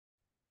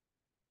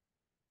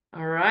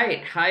All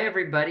right. Hi,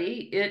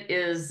 everybody. It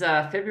is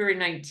February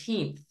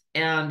 19th,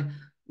 and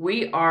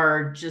we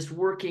are just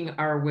working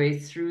our way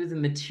through the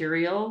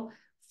material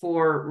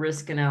for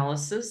risk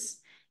analysis.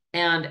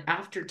 And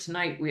after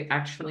tonight, we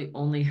actually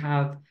only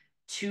have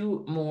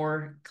two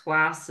more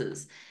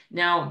classes.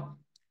 Now,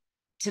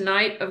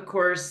 tonight, of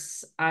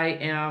course, I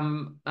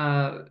am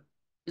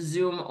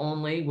Zoom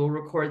only. We'll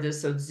record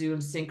this, so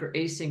Zoom sync or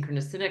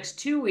asynchronous. The next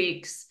 2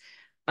 weeks,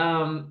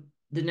 the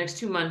next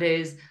two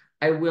Mondays,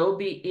 I will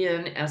be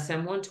in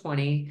SM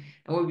 120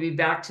 and we'll be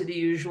back to the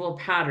usual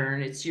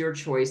pattern. It's your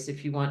choice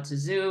if you want to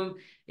Zoom,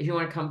 if you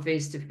want to come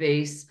face to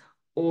face,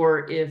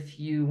 or if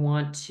you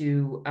want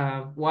to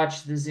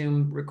watch the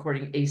Zoom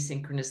recording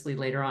asynchronously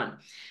later on.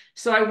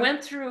 So I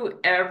went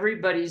through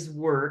everybody's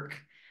work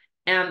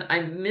and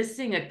I'm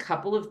missing a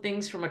couple of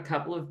things from a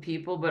couple of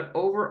people, but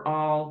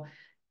overall,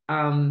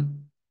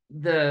 um,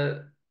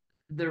 the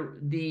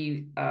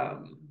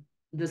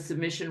the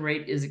submission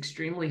rate is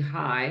extremely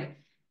high,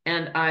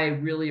 and I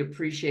really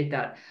appreciate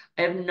that.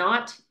 I have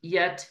not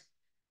yet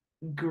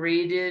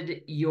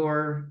graded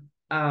your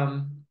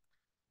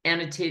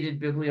annotated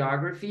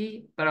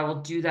bibliography, but I will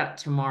do that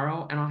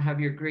tomorrow, and I'll have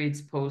your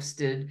grades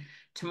posted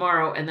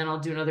tomorrow, and then I'll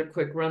do another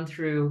quick run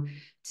through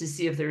to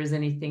see if there is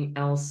anything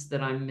else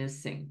that I'm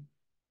missing.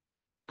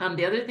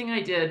 The other thing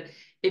I did,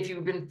 if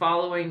you've been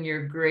following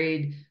your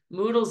grade,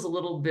 Moodle's a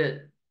little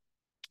bit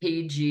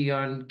cagey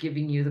on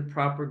giving you the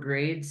proper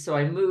grades. So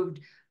I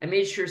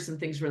made sure some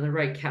things were in the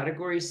right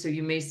categories. So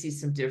you may see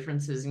some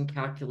differences in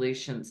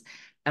calculations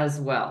as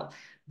well.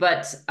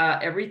 But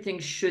everything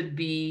should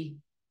be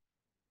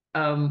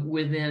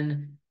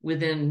within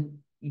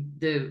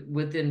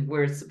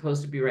where it's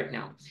supposed to be right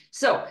now.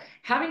 So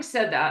having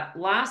said that,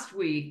 last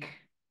week,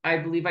 I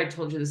believe I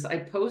told you this, I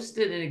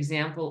posted an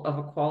example of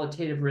a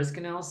qualitative risk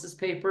analysis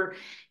paper.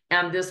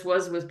 And this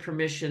was with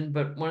permission,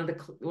 but one of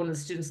the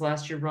students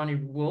last year, Ronnie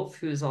Wolf,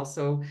 who is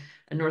also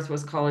a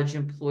Northwest College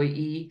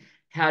employee,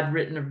 had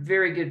written a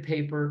very good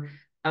paper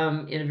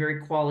in a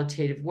very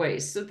qualitative way.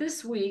 So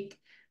this week,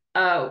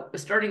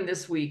 starting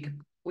this week,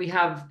 we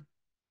have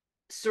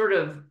sort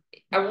of,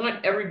 I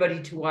want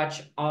everybody to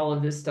watch all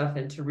of this stuff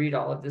and to read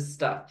all of this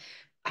stuff.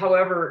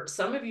 However,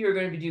 some of you are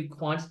going to do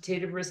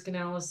quantitative risk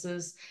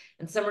analysis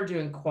and some are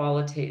doing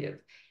qualitative.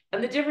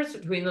 And the difference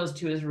between those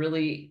two is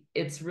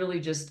it's really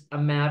just a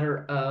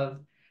matter of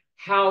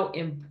how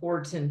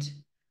important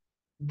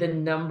the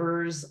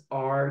numbers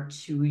are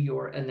to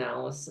your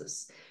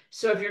analysis.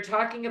 So if you're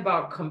talking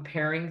about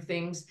comparing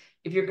things,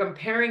 if you're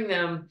comparing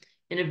them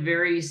in a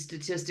very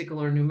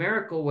statistical or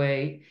numerical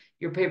way,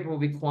 your paper will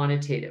be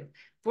quantitative.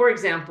 For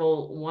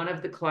example, one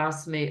of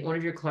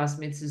your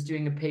classmates is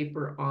doing a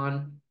paper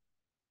on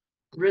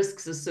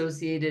risks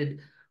associated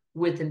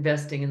with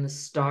investing in the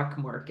stock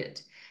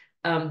market.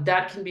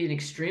 That can be an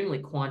extremely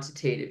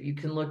quantitative. You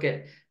can look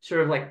at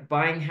sort of like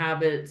buying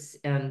habits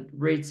and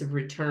rates of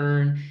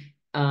return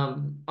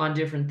on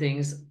different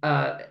things.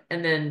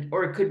 And then,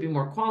 or it could be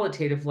more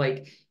qualitative,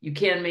 like you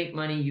can make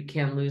money, you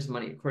can lose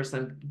money. Of course,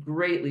 I'm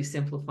greatly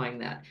simplifying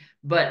that,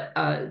 but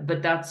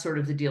that's sort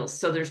of the deal.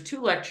 So there's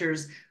two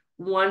lectures,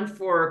 one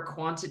for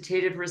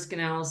quantitative risk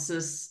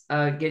analysis,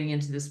 getting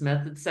into this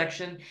method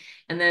section,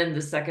 and then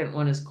the second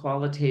one is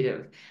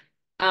qualitative.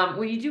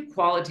 When you do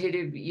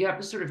qualitative, you have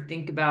to sort of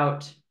think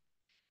about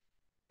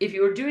if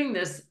you were doing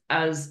this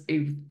as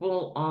a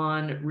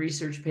full-on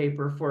research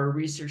paper for a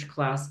research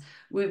class,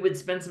 we would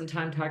spend some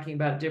time talking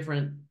about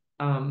different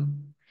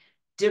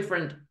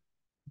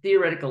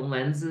theoretical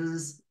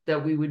lenses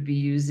that we would be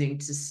using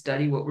to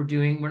study what we're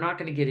doing. We're not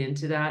going to get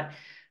into that,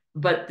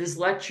 but this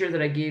lecture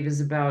that I gave is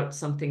about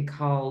something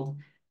called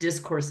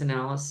discourse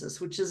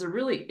analysis, which is a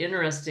really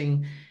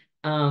interesting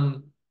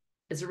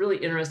it's a really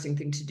interesting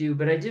thing to do.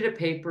 But I did a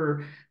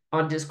paper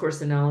on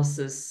discourse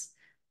analysis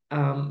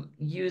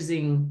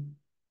using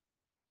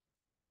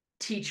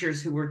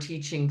teachers who were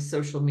teaching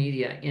social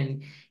media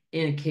in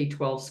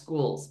K-12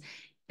 schools.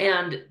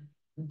 And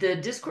the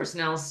discourse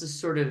analysis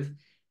sort of,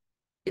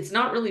 it's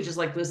not really just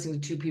like listening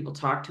to two people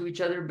talk to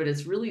each other, but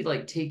it's really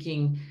like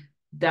taking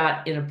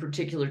that in a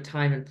particular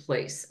time and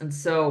place. And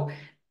so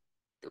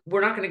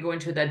we're not going to go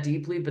into it that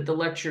deeply, but the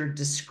lecture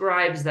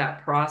describes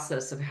that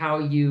process of how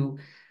you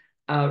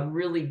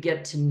really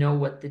get to know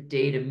what the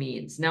data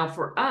means. Now,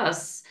 for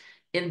us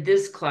in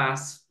this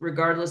class,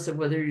 regardless of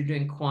whether you're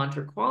doing quant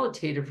or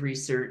qualitative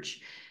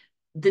research,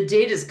 the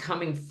data is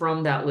coming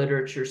from that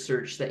literature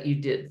search that you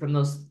did from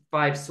those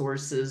 5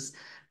 sources,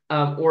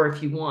 or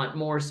if you want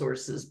more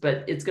sources,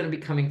 but it's going to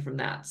be coming from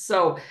that.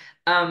 So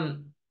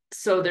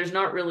there's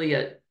not really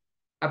a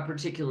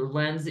particular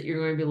lens that you're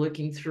going to be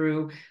looking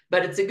through,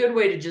 but it's a good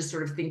way to just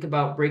sort of think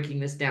about breaking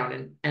this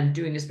down and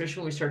doing,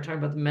 especially when we start talking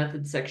about the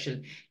method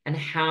section and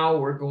how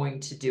we're going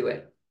to do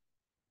it.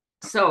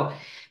 So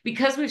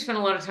because we've spent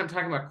a lot of time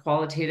talking about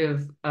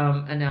qualitative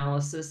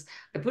analysis,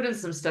 I put in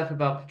some stuff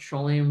about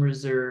petroleum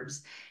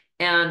reserves,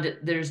 and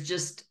there's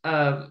just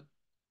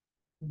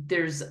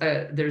there's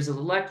a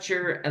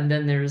lecture and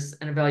then there's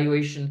an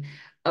evaluation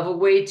of a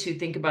way to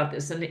think about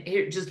this. And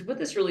here, just to put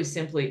this really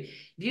simply,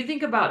 if you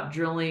think about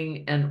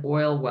drilling an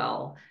oil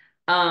well,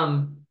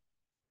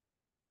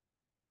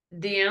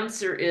 The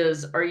answer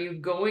is, are you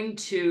going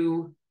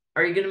to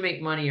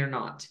make money or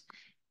not?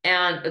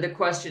 And the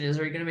question is,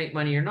 are you going to make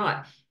money or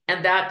not?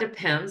 And that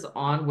depends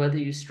on whether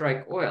you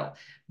strike oil.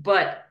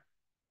 But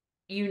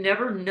you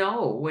never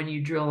know when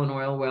you drill an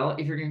oil well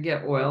if you're going to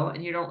get oil,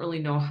 and you don't really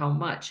know how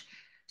much.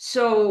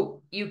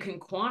 So you can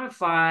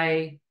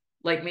quantify,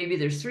 like maybe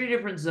there's 3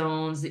 different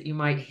zones that you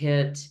might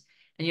hit,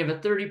 and you have a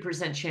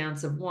 30%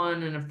 chance of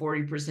one and a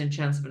 40%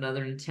 chance of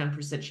another and a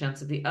 10%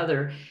 chance of the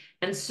other.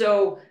 And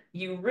so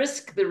you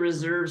risk the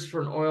reserves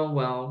for an oil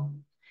well.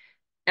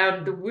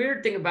 And the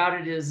weird thing about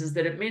it is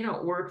that it may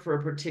not work for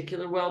a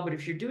particular well, but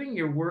if you're doing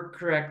your work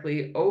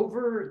correctly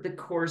over the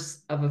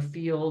course of a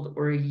field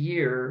or a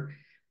year,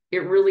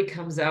 it really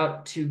comes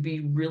out to be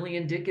really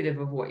indicative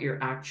of what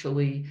you're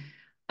actually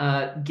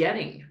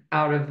getting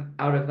out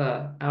of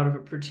a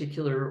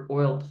particular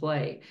oil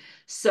play.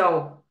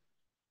 So,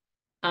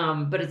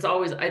 but it's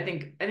always, I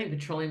think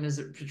petroleum is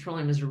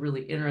a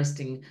really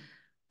interesting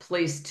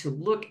place to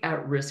look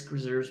at risk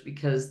reserves,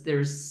 because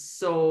there's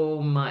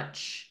so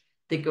much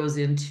that goes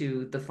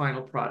into the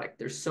final product.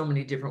 There's so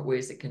many different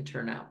ways it can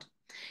turn out.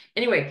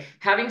 Anyway,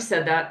 having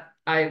said that,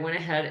 I went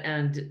ahead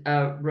and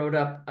wrote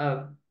up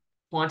a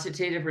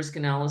quantitative risk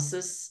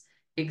analysis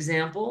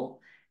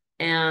example,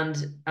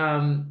 and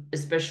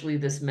especially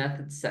this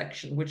method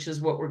section, which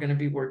is what we're going to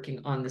be working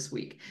on this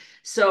week.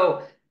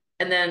 So,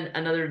 and then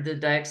the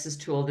Diaxis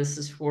tool, this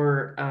is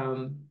for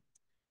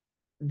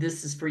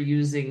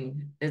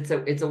using,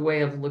 it's a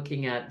way of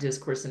looking at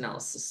discourse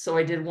analysis. So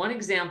I did one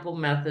example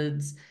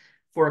methods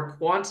for a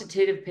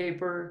quantitative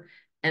paper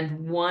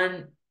and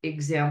one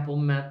example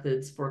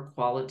methods for a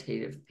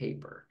qualitative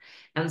paper.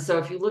 And so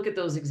if you look at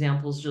those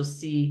examples, you'll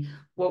see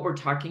what we're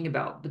talking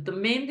about. But the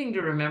main thing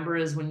to remember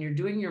is when you're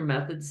doing your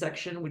method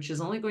section, which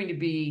is only going to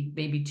be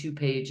maybe 2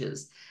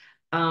 pages,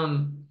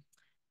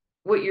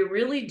 what you're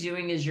really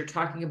doing is you're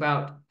talking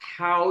about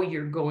how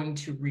you're going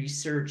to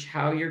research,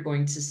 how you're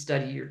going to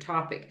study your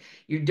topic.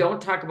 You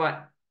don't talk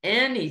about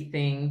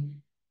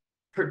anything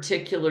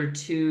particular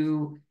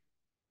to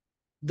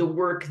the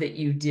work that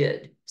you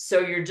did. So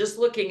you're just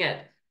looking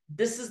at,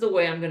 this is the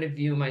way I'm going to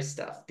view my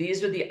stuff.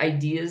 These are the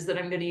ideas that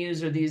I'm going to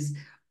use, or these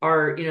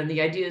are,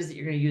 the ideas that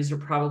you're going to use are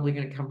probably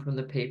going to come from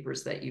the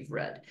papers that you've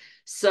read.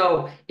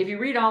 So if you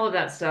read all of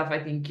that stuff, I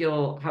think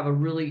you'll have a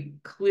really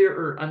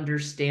clearer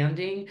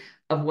understanding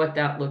of what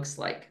that looks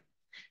like.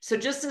 So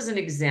just as an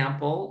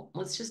example,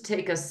 let's just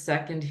take a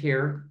second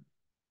here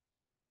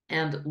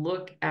and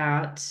look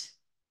at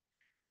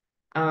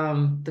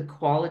the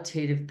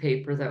qualitative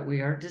paper that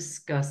we are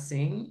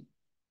discussing.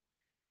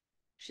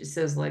 She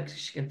says like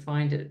she can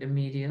find it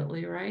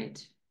immediately,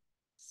 right?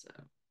 So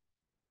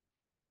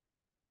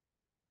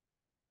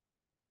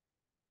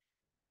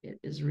it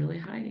is really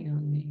hiding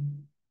on me.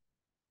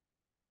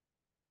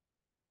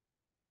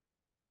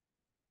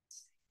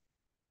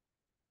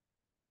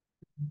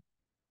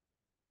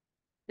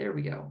 There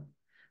we go.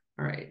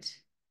 All right.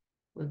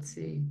 Let's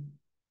see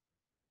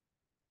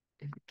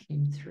if it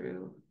came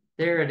through.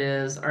 There it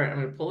is. All right, I'm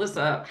going to pull this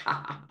up.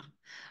 I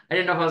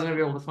didn't know if I was going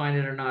to be able to find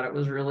it or not. It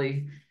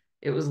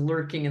was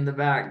lurking in the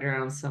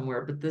background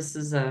somewhere, but this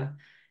is an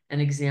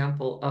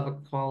example of a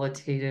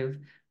qualitative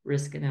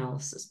risk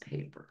analysis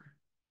paper.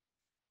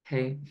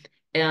 Okay.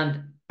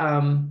 And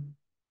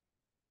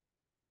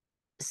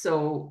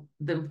so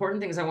the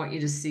important things I want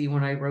you to see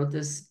when I wrote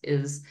this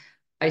is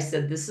I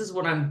said, this is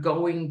what I'm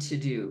going to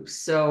do.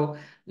 So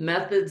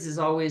methods is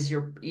always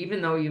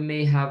even though you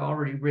may have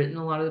already written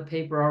a lot of the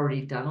paper,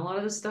 already done a lot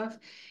of the stuff,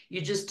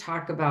 you just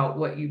talk about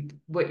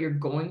what you're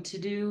going to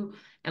do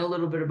and a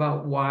little bit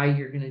about why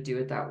you're going to do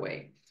it that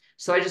way.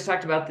 So I just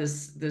talked about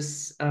this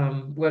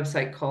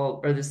website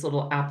called, or this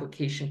little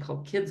application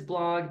called Kids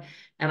Blog.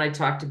 And I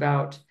talked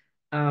about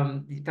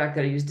the fact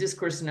that I use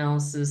discourse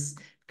analysis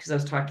because I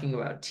was talking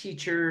about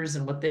teachers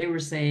and what they were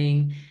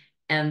saying.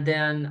 And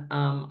then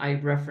I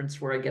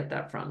referenced where I get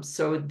that from.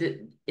 So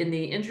in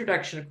the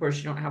introduction, of course,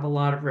 you don't have a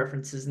lot of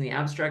references. In the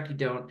abstract, you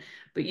don't,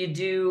 but you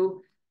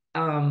do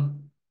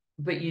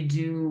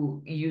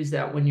use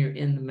that when you're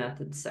in the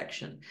method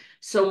section.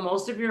 So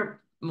most of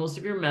your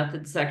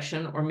method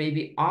section, or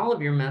maybe all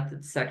of your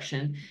method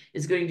section,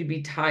 is going to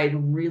be tied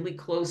really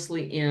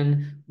closely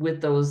in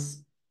with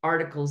those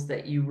articles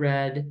that you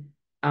read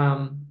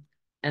and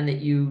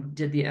that you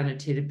did the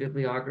annotated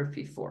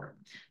bibliography for.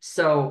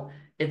 So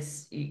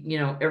it's,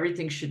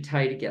 everything should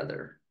tie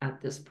together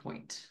at this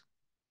point.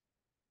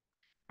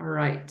 All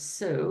right,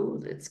 so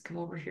let's come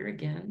over here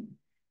again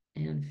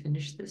and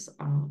finish this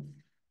off.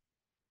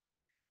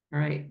 All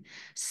right,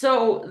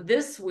 so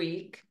this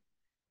week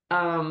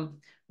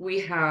we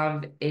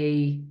have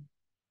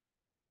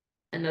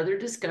another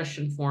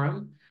discussion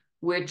forum,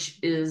 which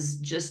is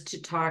just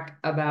to talk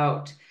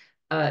about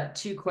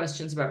 2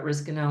 questions about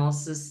risk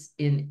analysis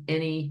in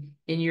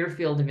your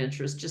field of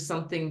interest, just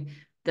something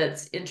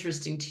that's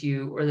interesting to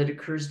you or that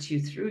occurs to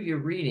you through your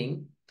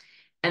reading,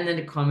 and then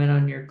to comment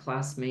on your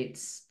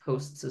classmates'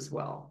 posts as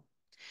well.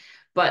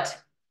 But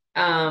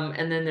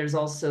and then there's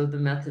also the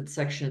method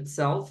section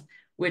itself,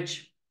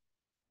 which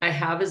I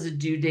have as a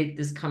due date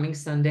this coming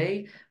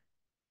Sunday.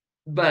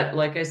 But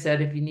like I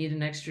said, if you need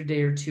an extra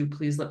day or two,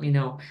 please let me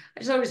know.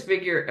 I just always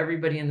figure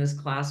everybody in this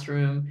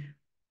classroom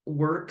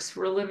works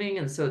for a living.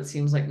 And so it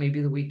seems like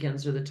maybe the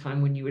weekends are the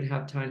time when you would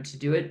have time to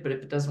do it. But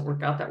if it doesn't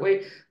work out that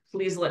way,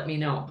 please let me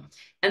know.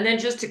 And then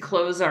just to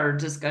close our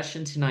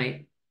discussion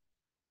tonight,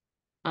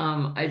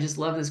 I just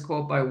love this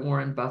quote by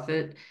Warren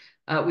Buffett.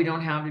 We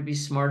don't have to be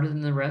smarter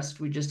than the rest.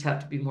 We just have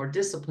to be more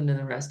disciplined than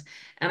the rest.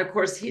 And of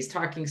course, he's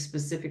talking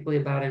specifically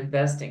about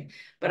investing.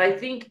 But I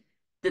think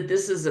that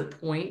this is a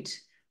point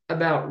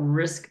about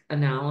risk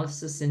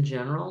analysis in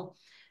general.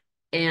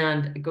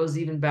 And it goes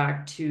even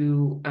back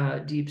to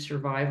deep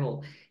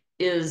survival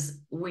is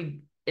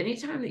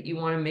anytime that you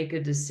want to make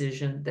a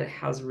decision that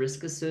has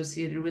risk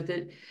associated with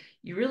it,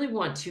 you really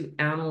want to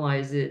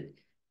analyze it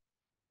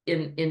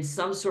in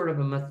some sort of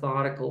a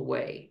methodical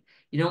way.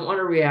 You don't want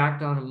to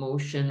react on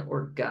emotion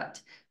or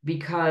gut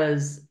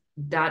because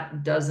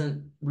that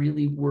doesn't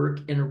really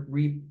work in a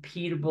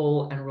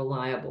repeatable and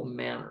reliable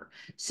manner.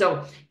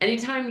 So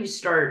anytime you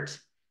start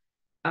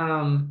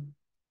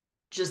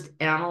just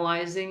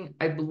analyzing,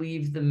 I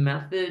believe the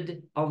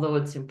method, although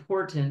it's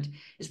important,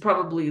 is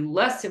probably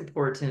less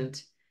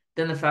important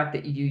than the fact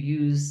that you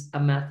use a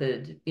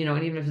method,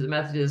 and even if the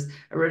method is,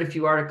 I read a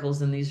few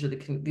articles and these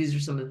are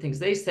some of the things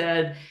they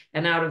said.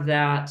 And out of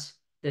that,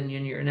 then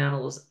in your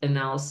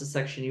analysis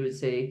section, you would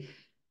say,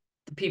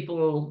 the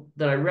people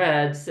that I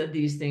read said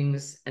these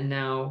things, and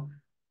now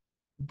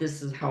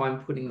this is how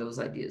I'm putting those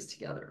ideas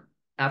together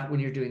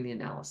when you're doing the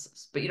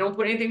analysis. But you don't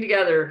put anything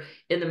together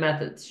in the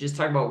methods. You just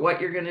talk about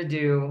what you're going to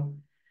do.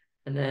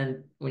 And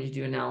then when you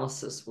do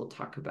analysis, we'll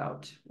talk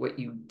about what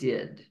you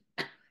did.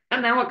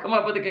 And then we'll come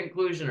up with a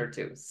conclusion or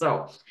two.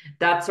 So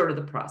that's sort of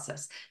the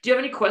process. Do you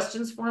have any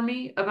questions for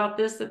me about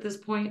this at this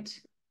point?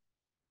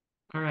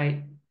 All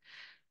right.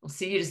 Well,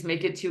 see, you just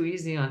make it too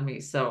easy on me.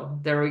 So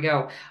there we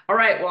go. All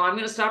right. Well, I'm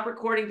going to stop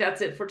recording.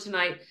 That's it for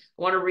tonight.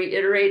 I want to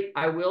reiterate,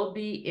 I will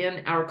be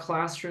in our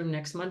classroom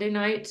next Monday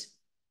night.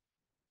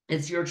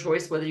 It's your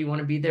choice whether you want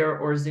to be there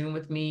or Zoom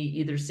with me,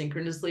 either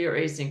synchronously or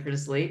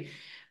asynchronously.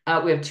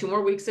 We have 2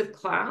 more weeks of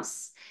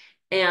class,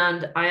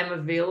 and I am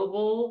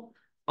available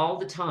all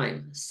the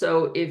time.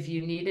 So if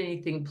you need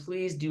anything,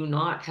 please do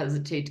not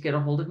hesitate to get a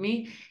hold of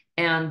me,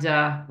 and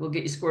we'll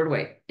get you squared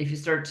away. If you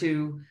start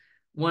to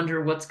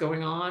wonder what's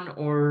going on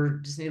or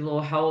just need a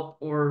little help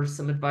or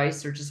some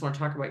advice or just want to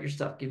talk about your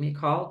stuff, give me a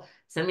call,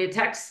 send me a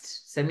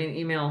text, send me an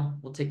email.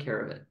 We'll take care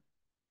of it.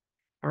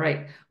 All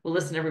right. Well,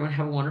 listen, everyone,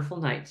 have a wonderful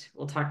night.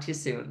 We'll talk to you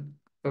soon.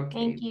 Thank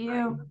Okay. Bye.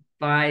 you.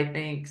 Bye.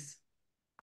 Thanks.